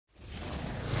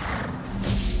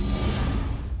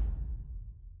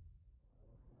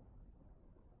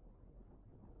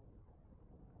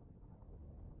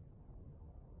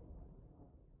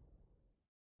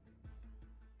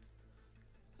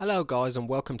Hello guys and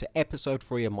welcome to episode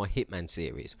 3 of my Hitman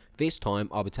series. This time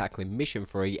I'll be tackling mission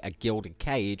 3, A Gilded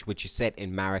Cage, which is set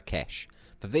in Marrakesh.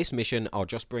 For this mission I'll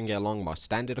just bring along my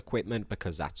standard equipment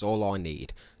because that's all I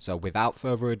need. So without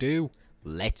further ado,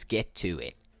 let's get to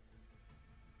it.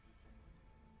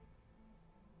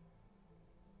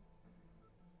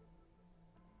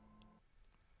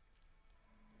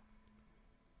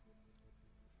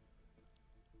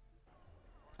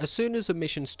 As soon as the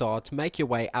mission starts, make your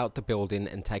way out the building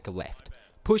and take a left.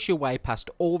 Push your way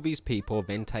past all these people,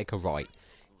 then take a right.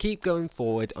 Keep going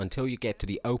forward until you get to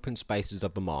the open spaces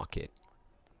of the market.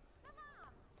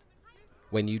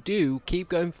 When you do, keep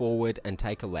going forward and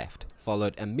take a left,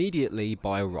 followed immediately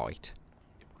by a right.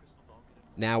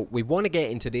 Now, we want to get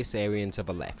into this area and to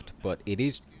the left, but it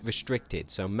is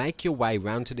restricted, so make your way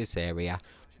round to this area,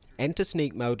 enter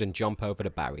sneak mode and jump over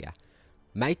the barrier.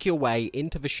 Make your way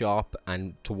into the shop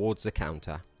and towards the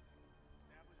counter.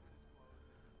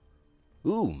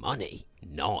 Ooh, money.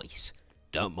 Nice.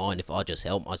 Don't mind if I just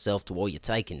help myself to all your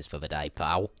takings for the day,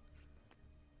 pal.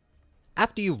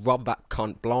 After you rob that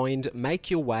cunt blind, make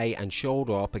your way and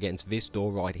shoulder up against this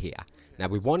door right here. Now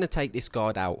we want to take this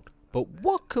guard out, but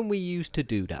what can we use to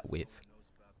do that with?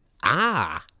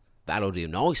 Ah, that'll do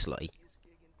nicely.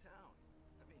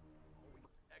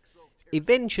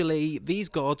 Eventually, these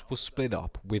guards will split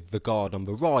up, with the guard on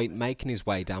the right making his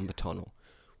way down the tunnel.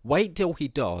 Wait till he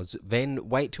does, then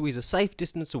wait till he's a safe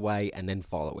distance away and then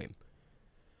follow him.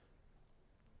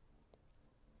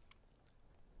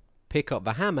 Pick up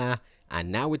the hammer,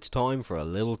 and now it's time for a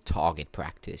little target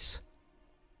practice.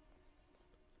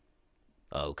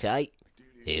 Okay,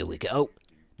 here we go.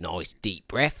 Nice deep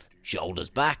breath, shoulders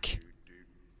back.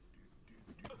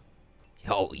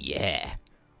 Oh yeah.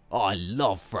 I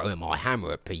love throwing my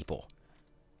hammer at people.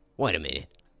 Wait a minute,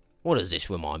 what does this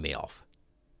remind me of?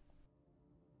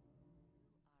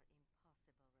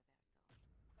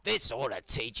 This ought to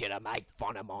teach you to make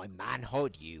fun of my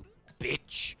manhood, you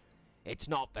bitch. It's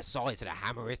not the size of the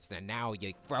hammer, it's the nail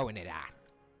you're throwing it at.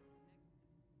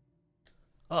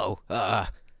 Oh,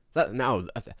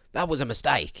 that was a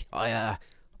mistake. I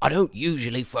don't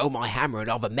usually throw my hammer at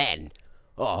other men.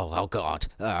 Oh God,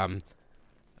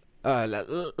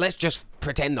 let's just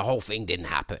pretend the whole thing didn't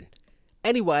happen.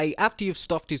 Anyway, after you've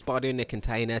stuffed his body in a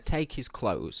container, take his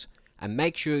clothes. And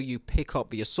make sure you pick up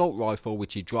the assault rifle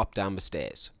which he dropped down the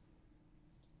stairs.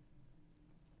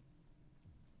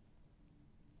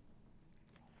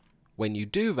 When you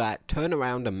do that, turn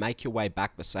around and make your way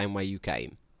back the same way you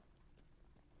came.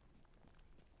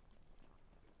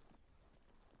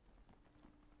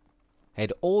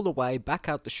 Head all the way back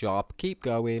out the shop, keep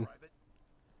going.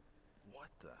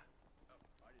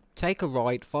 Take a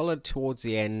right, follow towards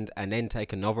the end, and then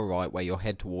take another right where you'll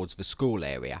head towards the school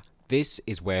area. This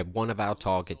is where one of our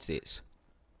targets is.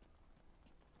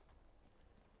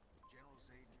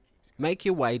 Make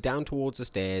your way down towards the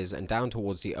stairs and down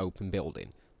towards the open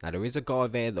building. Now there is a guy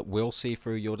there that will see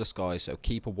through your disguise, so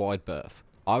keep a wide berth.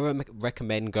 I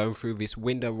recommend going through this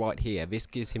window right here, this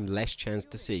gives him less chance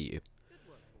to see you.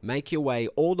 Make your way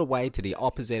all the way to the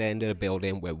opposite end of the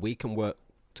building where we can work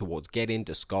towards getting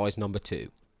disguise number 2.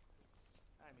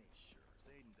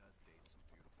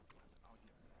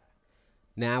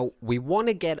 Now, we want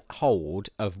to get hold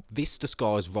of this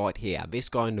disguise right here, this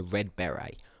guy in the red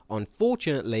beret.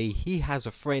 Unfortunately, he has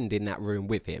a friend in that room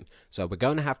with him, so we're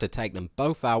going to have to take them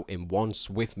both out in one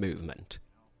swift movement.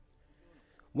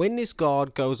 When this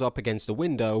guard goes up against the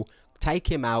window,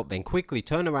 take him out, then quickly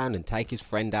turn around and take his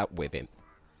friend out with him.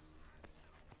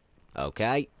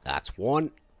 Okay, that's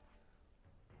one.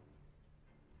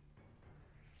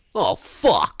 Oh,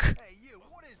 fuck!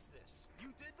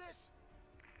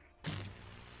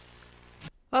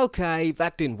 Okay,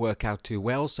 that didn't work out too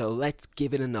well, so let's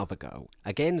give it another go.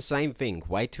 Again, same thing,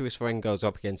 wait till his friend goes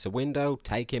up against the window,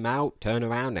 take him out, turn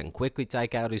around and quickly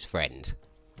take out his friend.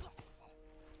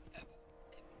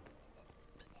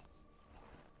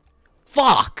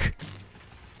 Fuck!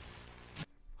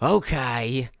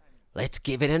 Okay, let's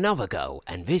give it another go,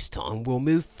 and this time we'll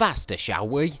move faster, shall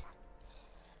we?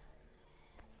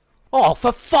 Oh,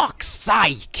 for fuck's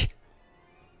sake!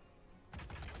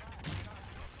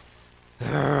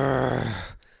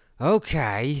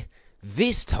 Okay,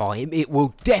 this time it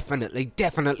will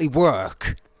definitely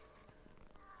work.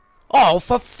 Oh,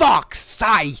 for fuck's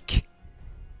sake!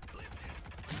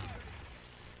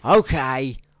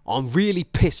 Okay, I'm really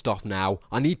pissed off now.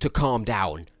 I need to calm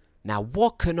down. Now,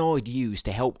 what can I use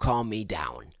to help calm me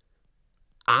down?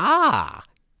 Ah,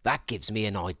 that gives me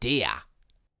an idea.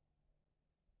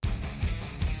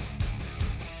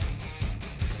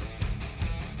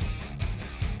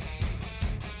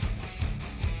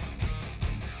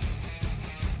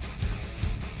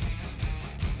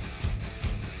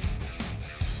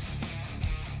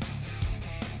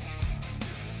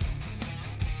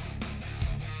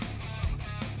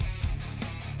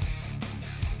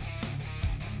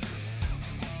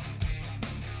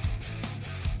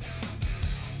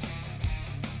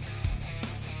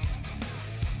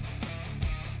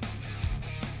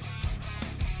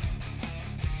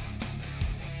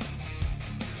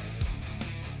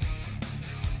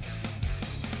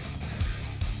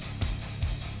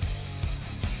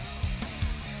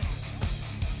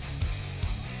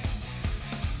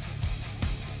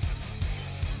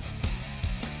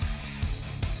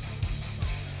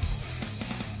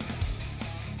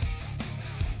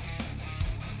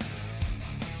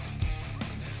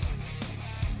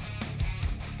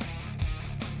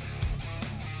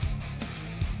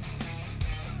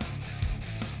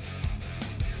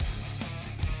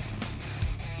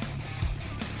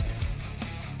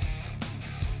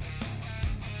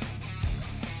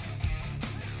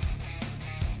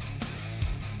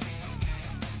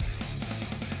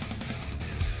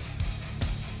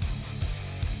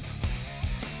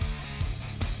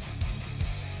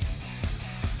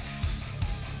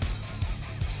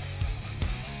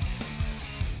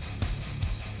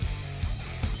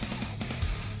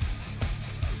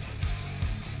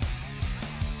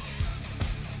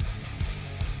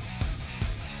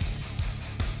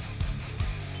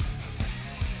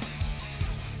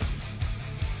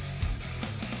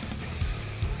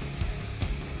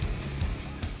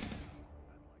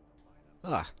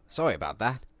 Sorry about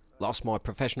that. Lost my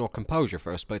professional composure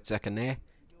for a split second there.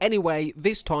 Anyway,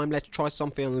 this time let's try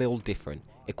something a little different.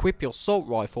 Equip your assault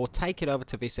rifle, take it over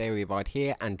to this area right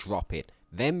here and drop it.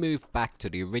 Then move back to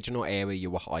the original area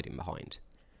you were hiding behind.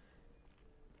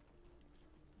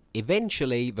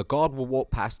 Eventually, the guard will walk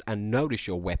past and notice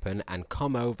your weapon and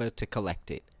come over to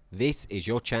collect it. This is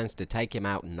your chance to take him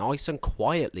out nice and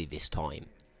quietly this time.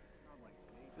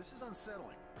 This is unsettling.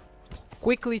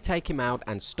 Quickly take him out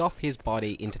and stuff his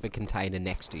body into the container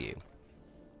next to you.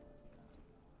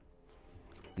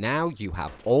 Now you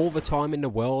have all the time in the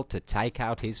world to take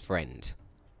out his friend.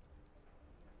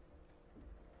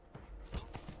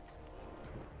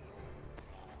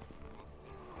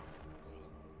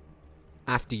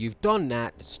 After you've done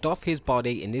that, stuff his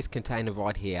body in this container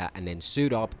right here and then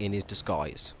suit up in his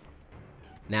disguise.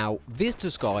 Now, this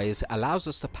disguise allows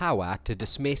us the power to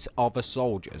dismiss other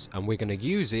soldiers, and we're going to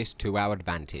use this to our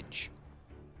advantage.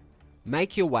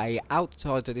 Make your way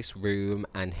outside of this room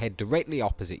and head directly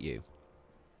opposite you.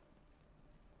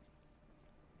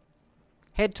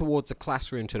 Head towards the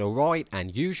classroom to the right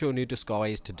and use your new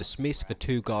disguise to dismiss the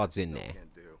two guards in there.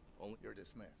 Can't do. Only you're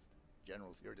dismissed.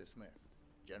 Generals, you're dismissed.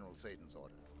 General Satan's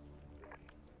orders.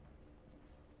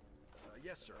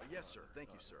 Yes, sir. Yes, sir. Thank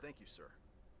you, sir. Thank you, sir.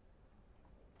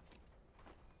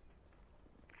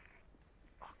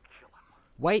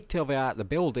 Wait till they're out the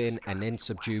building and then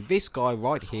subdue this guy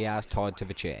right here tied to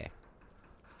the chair.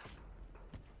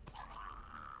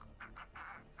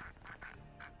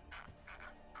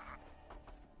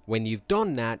 When you've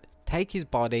done that, take his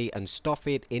body and stuff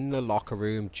it in the locker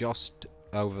room just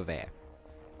over there.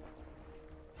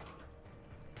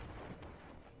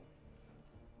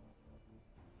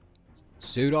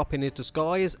 Suit up in his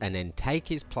disguise and then take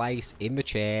his place in the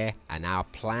chair, and our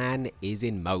plan is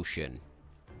in motion.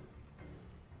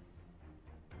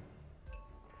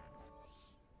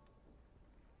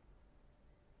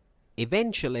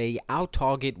 Eventually, our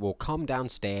target will come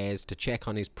downstairs to check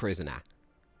on his prisoner.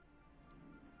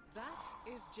 That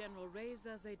is General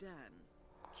Reza Zaidan,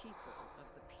 Keeper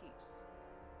of the Peace.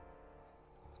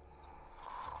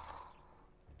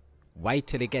 Wait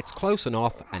till it gets close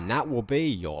enough, and that will be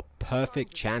your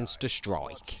perfect chance to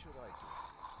strike.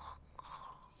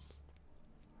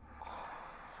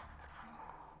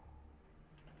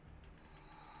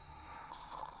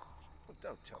 Well,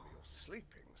 don't tell me you're sleeping,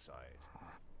 Side.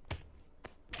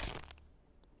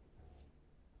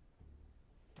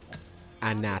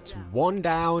 And that's one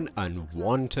down and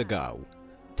one to go.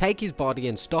 Take his body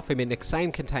and stuff him in the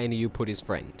same container you put his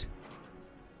friend.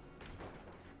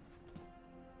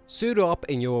 Suit up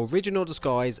in your original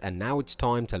disguise, and now it's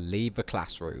time to leave the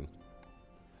classroom.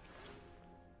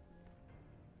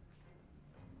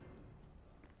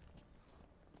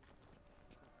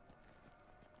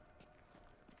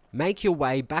 Make your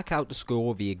way back out to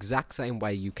school the exact same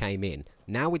way you came in.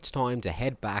 Now it's time to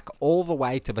head back all the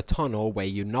way to the tunnel where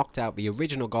you knocked out the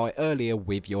original guy earlier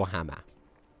with your hammer.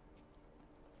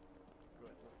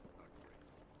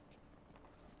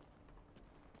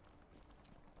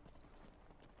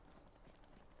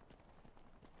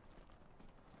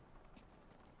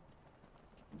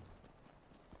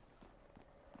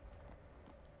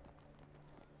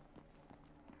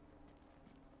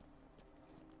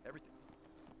 Everything.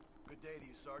 Good day to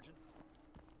you, Sergeant.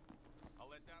 I'll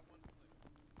let that one.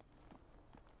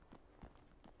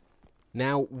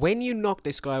 Now, when you knocked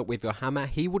this guy out with your hammer,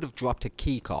 he would have dropped a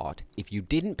key card. If you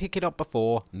didn't pick it up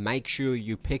before, make sure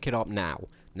you pick it up now.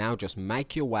 Now just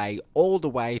make your way all the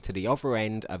way to the other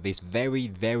end of this very,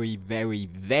 very, very,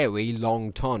 very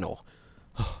long tunnel.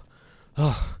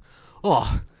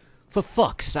 Oh, for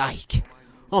fuck's sake.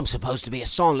 I'm supposed to be a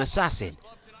silent assassin.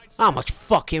 How much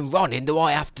fucking running do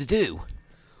I have to do?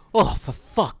 Oh, for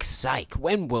fuck's sake,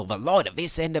 when will the light at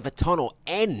this end of the tunnel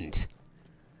end?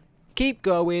 Keep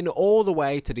going all the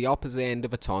way to the opposite end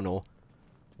of the tunnel.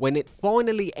 When it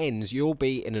finally ends, you'll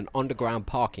be in an underground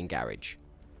parking garage.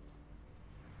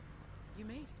 You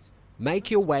made it.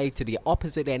 Make your way to the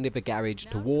opposite end of the garage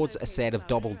towards a set of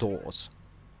double doors.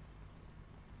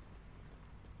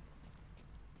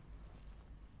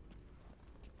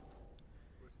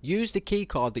 Use the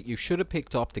keycard that you should have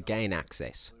picked up to gain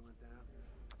access.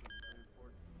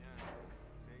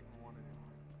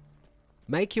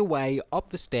 Make your way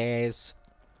up the stairs.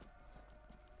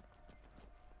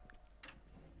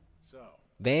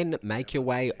 Then make your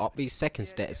way up these second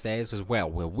stairs as well,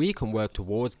 where we can work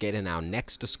towards getting our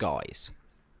next disguise.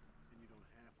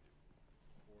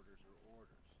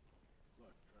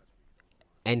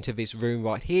 Enter this room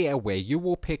right here where you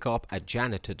will pick up a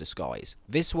janitor disguise.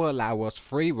 This will allow us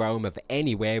free roam of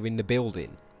anywhere in the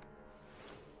building.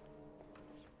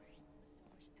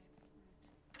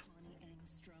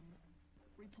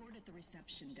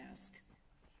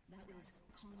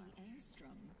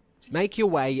 Make your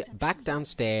way back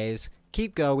downstairs,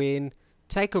 keep going,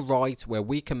 take a right where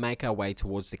we can make our way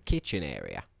towards the kitchen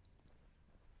area.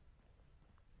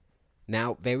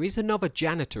 Now, there is another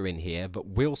janitor in here that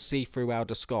will see through our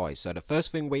disguise, so the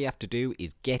first thing we have to do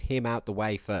is get him out the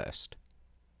way first.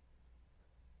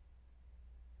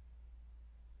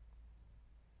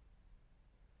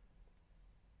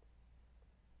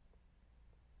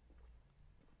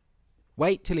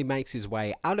 Wait till he makes his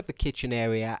way out of the kitchen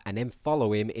area and then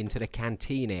follow him into the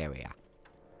canteen area.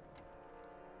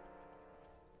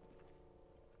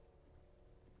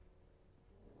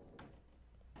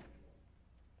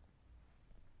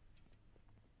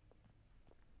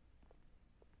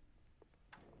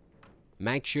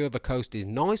 Make sure the coast is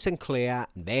nice and clear,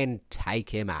 then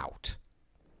take him out.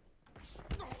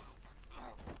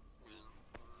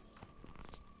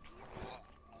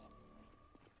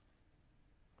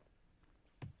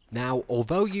 Now,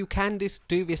 although you can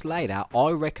do this later,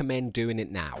 I recommend doing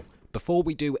it now. Before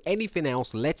we do anything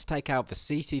else, let's take out the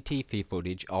CCTV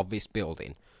footage of this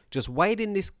building. Just wait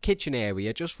in this kitchen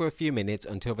area just for a few minutes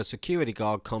until the security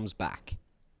guard comes back.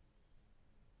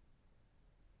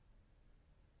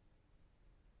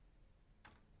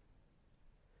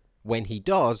 When he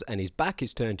does and his back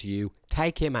is turned to you,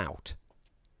 take him out.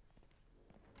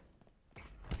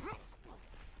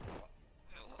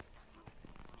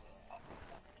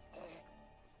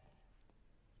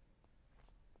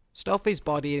 Stuff his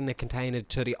body in a container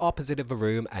to the opposite of the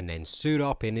room and then suit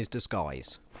up in his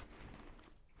disguise.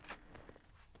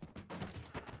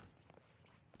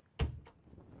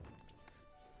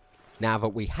 Now that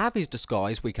we have his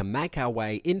disguise, we can make our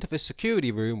way into the security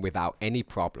room without any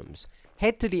problems.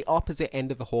 Head to the opposite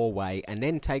end of the hallway and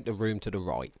then take the room to the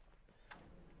right.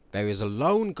 There is a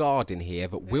lone guard in here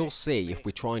that will see if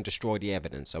we try and destroy the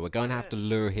evidence, so we're going to have to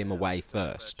lure him away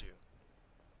first.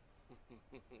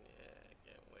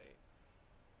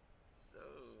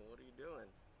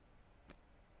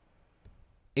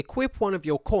 Equip one of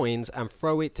your coins and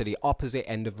throw it to the opposite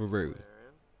end of the room.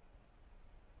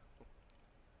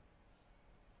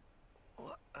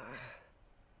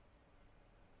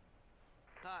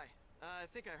 Hi, I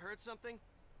think I heard something.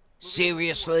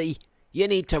 Seriously? You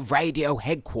need to radio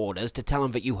headquarters to tell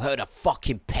them that you heard a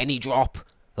fucking penny drop?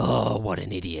 Oh, what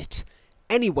an idiot.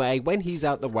 Anyway, when he's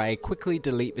out the way, quickly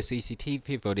delete the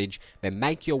CCTV footage, then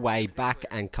make your way back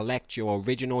and collect your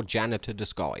original janitor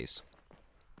disguise.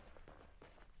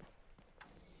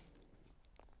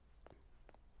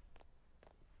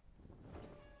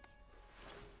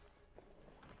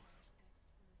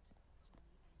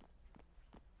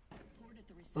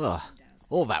 Ugh,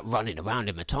 all that running around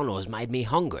in the tunnel has made me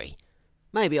hungry.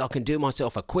 Maybe I can do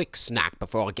myself a quick snack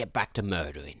before I get back to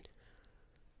murdering.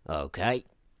 Okay.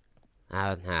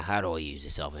 How do I use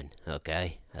this oven?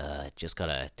 Okay, just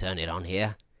gotta turn it on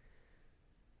here.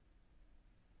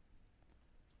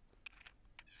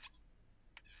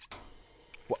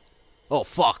 What? Oh,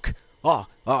 fuck! Oh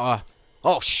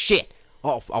shit!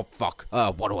 Oh, fuck!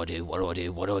 What do I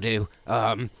do?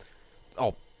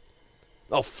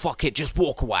 Oh, fuck it, just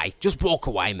walk away. Just walk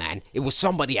away, man. It was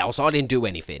somebody else, I didn't do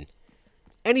anything.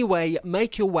 Anyway,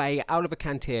 make your way out of the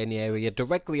canteen area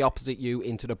directly opposite you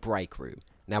into the break room.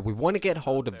 Now, we want to get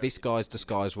hold of this guy's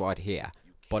disguise right here,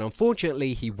 but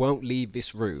unfortunately, he won't leave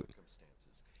this room.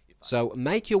 So,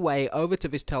 make your way over to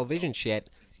this television set,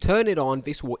 turn it on,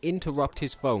 this will interrupt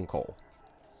his phone call.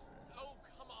 Oh,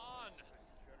 come on.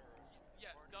 Yeah,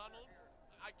 Donald,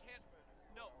 I can't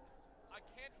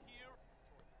hear.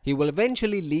 He will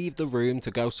eventually leave the room to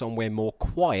go somewhere more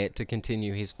quiet to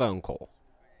continue his phone call.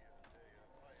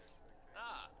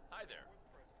 Hi there.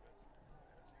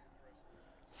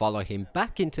 Follow him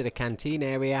back into the canteen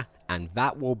area, and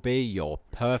that will be your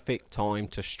perfect time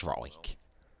to strike.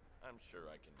 I'm sure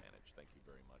I can manage. Thank you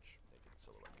very much, Naked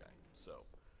Silhouette Guy. So,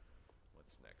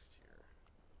 what's next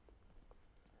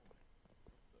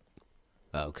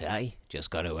here? Okay, just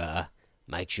gotta,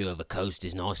 make sure the coast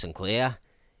is nice and clear.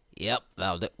 Yep,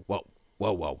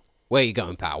 whoa. Where you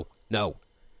going, pal? No.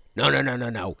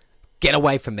 Get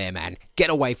away from there, man. Get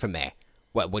away from there.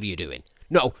 What are you doing?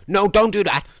 No, don't do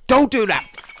that. Don't do that.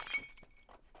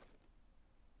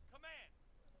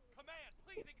 Command,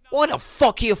 please acknowledge. What the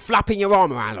fuck are you flapping your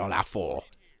arm around like that for?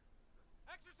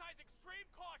 Exercise extreme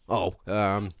caution. Oh,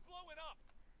 Blow it up.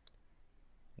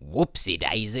 whoopsie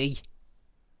daisy.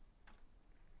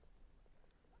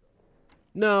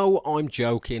 No, I'm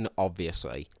joking,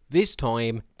 obviously. This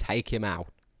time, take him out.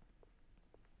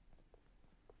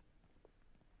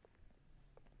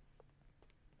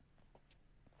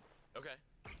 Okay.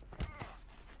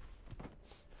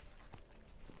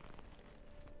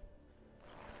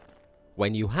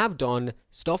 When you have done,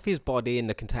 stuff his body in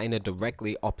the container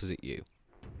directly opposite you.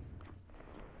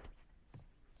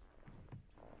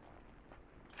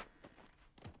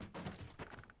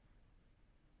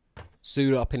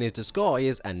 Suit up in his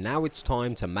disguise, and now it's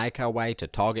time to make our way to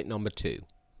target number 2.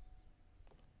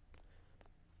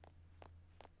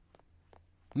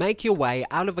 Make your way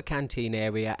out of the canteen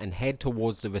area and head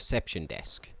towards the reception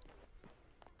desk.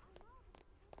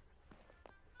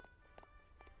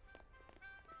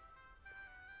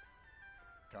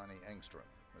 Connie Engstrom,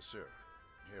 monsieur.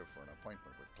 Here for an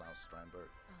appointment with Klaus Strandberg.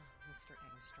 Oh, Mr.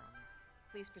 Engstrom.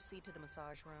 Please proceed to the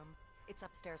massage room. It's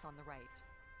upstairs on the right.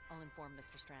 I'll inform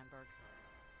Mr. Strandberg.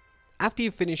 After you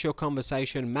finish your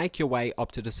conversation, make your way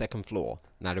up to the 2nd floor.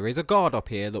 Now there is a guard up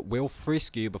here that will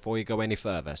frisk you before you go any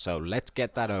further, so let's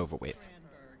get that over with.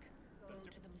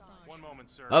 One moment,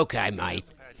 sir. Okay, mate.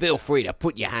 Feel free to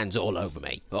put your hands all over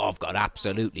me. I've got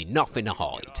absolutely nothing to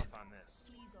hide. Off on this.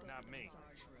 Not me,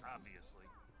 obviously.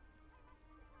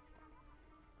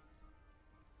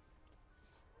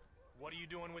 What are you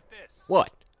doing with this?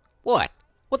 What? What?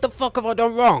 What the fuck have I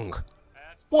done wrong?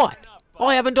 That's What? fine enough,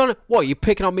 I haven't done it. What, are you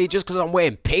picking on me just because I'm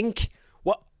wearing pink?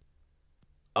 What?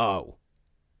 Oh.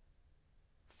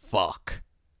 Fuck.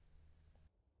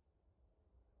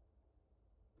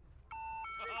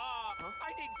 I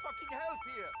need fucking help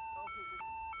here!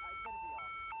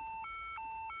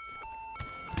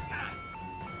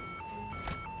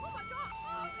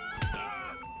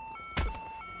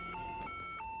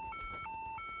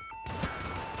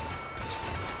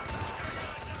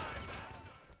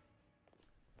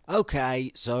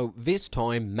 Okay, so this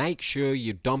time make sure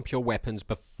you dump your weapons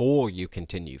before you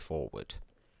continue forward.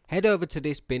 Head over to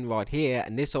this bin right here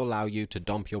and this will allow you to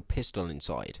dump your pistol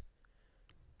inside.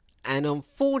 And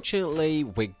unfortunately,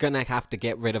 we're gonna have to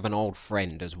get rid of an old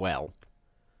friend as well.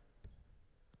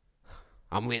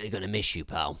 I'm really gonna miss you,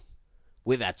 pal.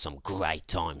 We've had some great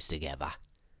times together.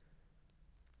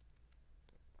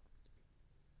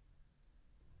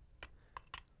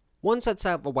 Once that's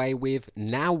out of the way with,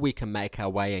 now we can make our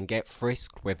way and get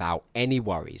frisked without any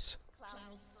worries.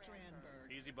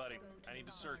 Easy, buddy. I need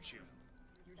to search you.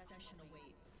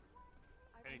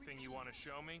 Anything you want to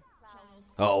show me?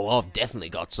 Oh, I've definitely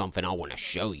got something I want to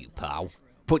show you, pal.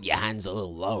 Put your hands a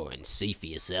little lower and see for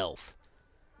yourself.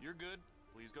 You're good.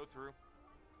 Please go through.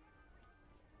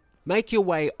 Make your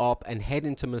way up and head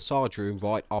into massage room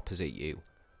right opposite you.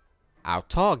 Our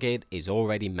target is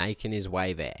already making his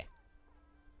way there.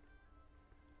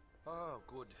 Oh,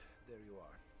 good. There you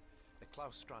are.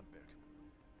 Klaus Strandberg.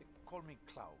 Call me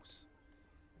Klaus.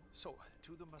 So,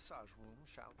 to the massage room,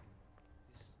 shall we?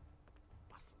 This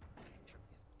muscle tension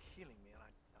is killing me, and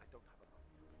I don't have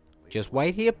a... Just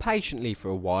wait here patiently for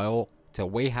a while till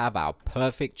we have our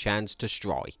perfect chance to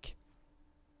strike.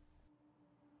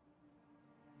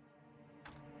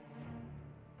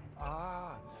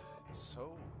 Ah,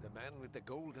 so the man with the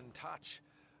golden touch.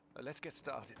 Let's get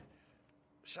started.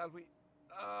 Shall we?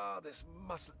 Ah, this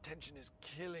muscle tension is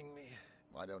killing me.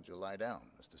 Why don't you lie down,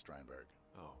 Mr. Strandberg?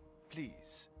 Oh,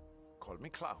 please, call me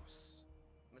Klaus.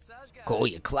 Call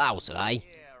you Klaus, eh?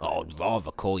 I'd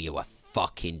rather call you a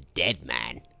fucking dead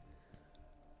man.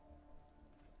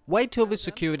 Wait till the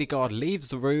security guard leaves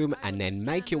the room and then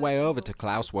make your way over to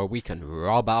Klaus where we can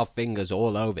rub our fingers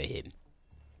all over him.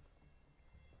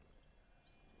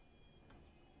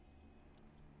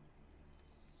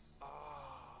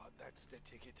 Ah, that's the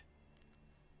ticket.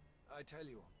 I tell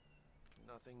you,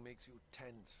 nothing makes you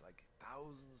tense like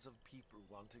thousands of people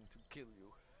wanting to kill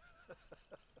you.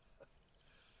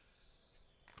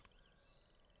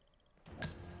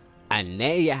 And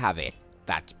there you have it.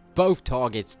 That's both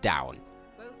targets down.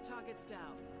 Both targets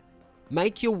down.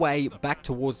 Make your way back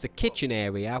towards the kitchen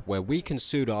area where we can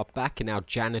suit up back in our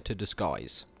janitor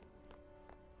disguise.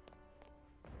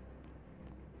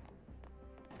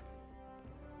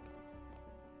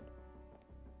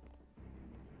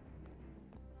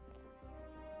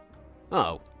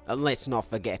 Oh, and let's not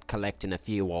forget collecting a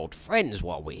few old friends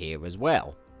while we're here as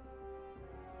well.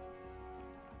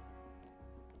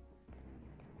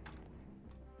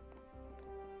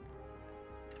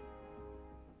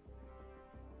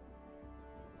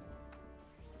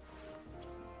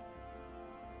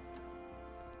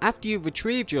 After you've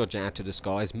retrieved your janitor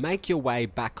disguise, make your way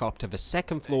back up to the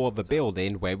second floor of the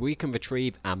building where we can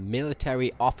retrieve our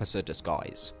military officer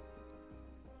disguise.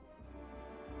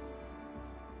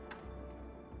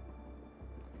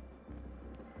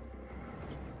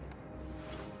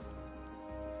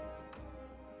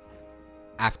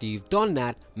 After you've done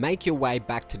that, make your way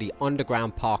back to the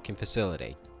underground parking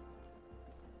facility.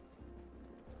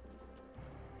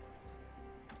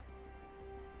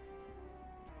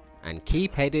 and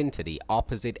keep heading to the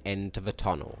opposite end of the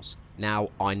tunnels. Now,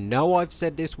 I know I've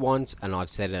said this once and I've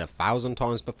said it 1,000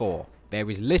 times before. There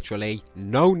is literally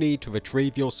no need to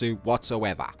retrieve your suit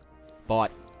whatsoever.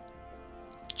 But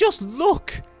just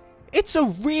look! It's a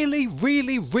really,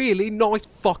 really, really nice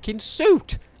fucking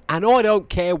suit! And I don't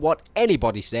care what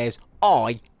anybody says,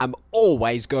 I am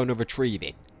always going to retrieve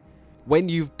it. When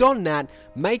you've done that,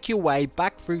 make your way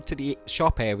back through to the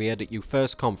shop area that you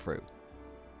first come through.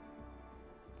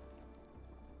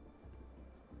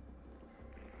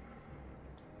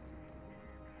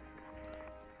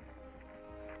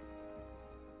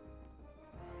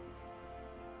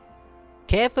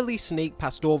 Carefully sneak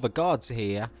past all the guards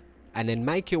here and then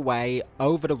make your way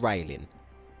over the railing.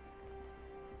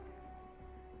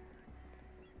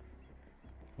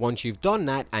 Once you've done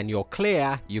that and you're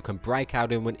clear, you can break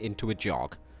out into a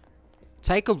jog.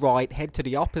 Take a right, head to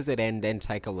the opposite end, then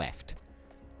take a left.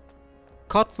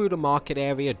 Cut through the market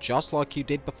area just like you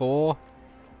did before.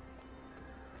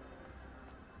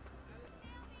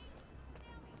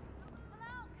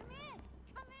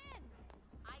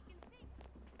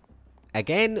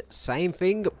 Again, same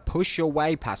thing, push your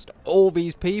way past all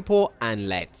these people and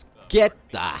let's get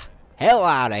the hell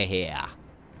out of here.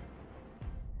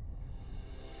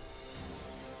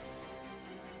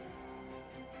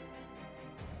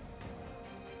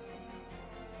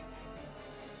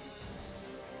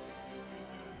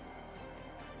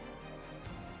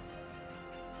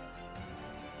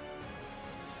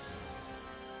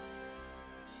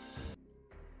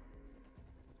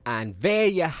 And there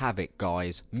you have it,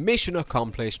 guys. Mission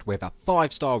accomplished with a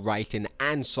 5-star rating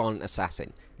and silent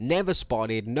assassin. Never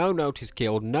spotted, no notice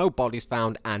killed, no bodies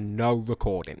found, and no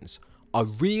recordings. I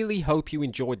really hope you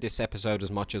enjoyed this episode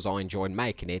as much as I enjoyed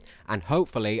making it, and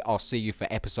hopefully I'll see you for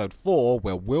episode 4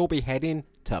 where we'll be heading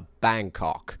to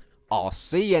Bangkok. I'll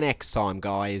see you next time,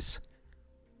 guys.